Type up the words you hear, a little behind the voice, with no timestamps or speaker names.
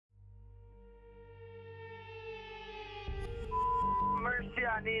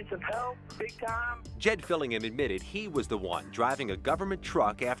I need some help, big time. Jed Fillingham admitted he was the one driving a government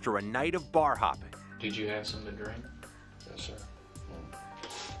truck after a night of bar hopping. Did you have something to drink? Yes, sir.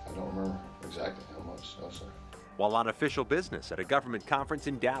 I don't remember exactly how much, no, sir. While on official business at a government conference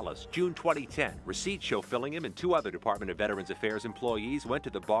in Dallas, June 2010, receipts show Fillingham and 2 other Department of Veterans Affairs employees went to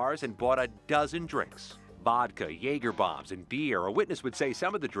the bars and bought a dozen drinks. Vodka, Jaeger bombs, and beer. A witness would say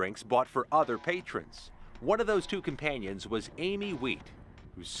some of the drinks bought for other patrons. One of those 2 companions was Amy Wheat,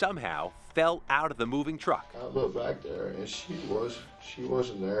 who somehow fell out of the moving truck. I looked back there and she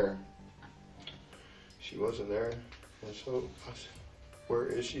wasn't there. She wasn't there. And so I said, where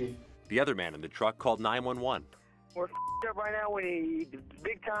is she? The other man in the truck called 911. We're up right now. We need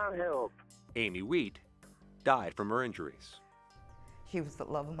big time help. Amy Wheat died from her injuries. She was the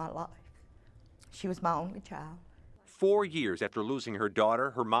love of my life. She was my only child. 4 years after losing her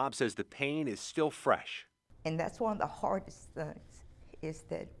daughter, her mom says the pain is still fresh. And that's one of the hardest things, is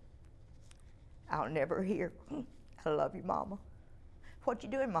that I'll never hear, I love you, Mama. What you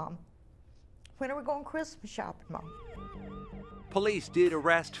doing, Mom? When are we going Christmas shopping, Mom? Police did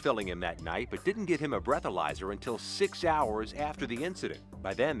arrest Fillingham that night, but didn't give him a breathalyzer until 6 hours after the incident.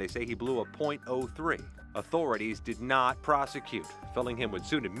 By then, they say he blew a .03. Authorities did not prosecute. Fillingham would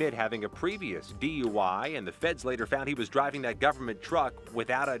soon admit having a previous DUI, and the feds later found he was driving that government truck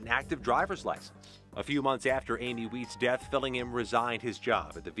without an active driver's license. A few months after Amy Wheat's death, Fillingham resigned his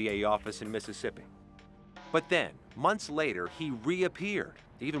job at the VA office in Mississippi. But then, months later, he reappeared,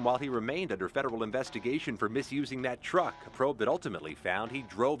 even while he remained under federal investigation for misusing that truck, a probe that ultimately found he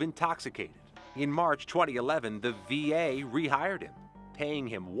drove intoxicated. In March 2011, the VA rehired him, paying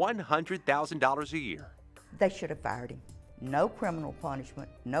him $100,000 a year. They should have fired him. No criminal punishment,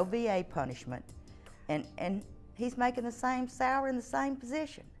 no VA punishment, and he's making the same salary in the same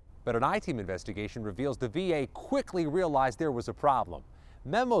position. But an I-team investigation reveals the VA quickly realized there was a problem.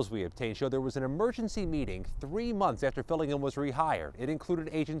 Memos we obtained show there was an emergency meeting 3 months after Fillingham was rehired. It included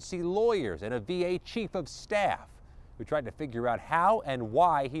agency lawyers and a VA chief of staff who tried to figure out how and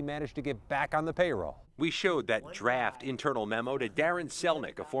why he managed to get back on the payroll. We showed that draft internal memo to Darren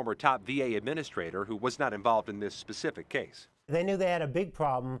Selnick, a former top VA administrator who was not involved in this specific case. They knew they had a big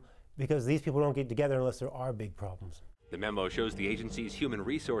problem because these people don't get together unless there are big problems. The memo shows the agency's human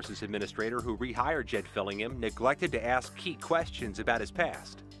resources administrator who rehired Jed Fillingham neglected to ask key questions about his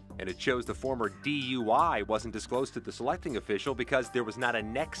past. And it shows the former DUI wasn't disclosed to the selecting official because there was not a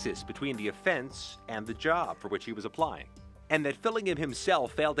nexus between the offense and the job for which he was applying. And that Fillingham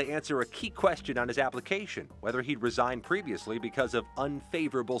himself failed to answer a key question on his application, whether he'd resigned previously because of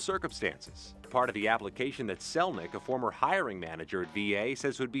unfavorable circumstances. Part of the application that Selnick, a former hiring manager at VA,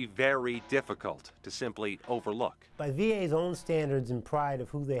 says would be very difficult to simply overlook. By VA's own standards and pride of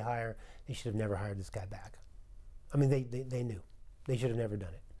who they hire, they should have never hired this guy back. I mean, they knew. They should have never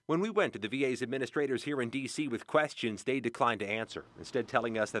done it. When we went to the VA's administrators here in D.C. with questions, they declined to answer, instead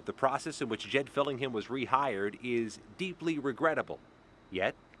telling us that the process in which Jed Fillingham was rehired is deeply regrettable.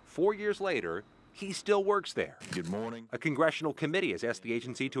 Yet, 4 years later, he still works there. Good morning. A congressional committee has asked the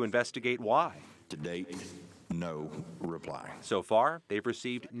agency to investigate why. To date, no reply. So far, they've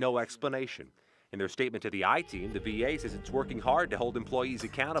received no explanation. In their statement to the I-Team, the VA says it's working hard to hold employees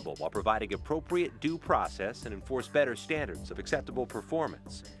accountable while providing appropriate due process and enforce better standards of acceptable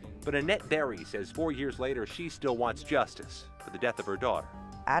performance. But Annette Berry says 4 years later, she still wants justice for the death of her daughter.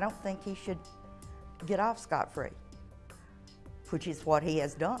 I don't think he should get off scot-free, which is what he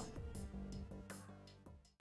has done.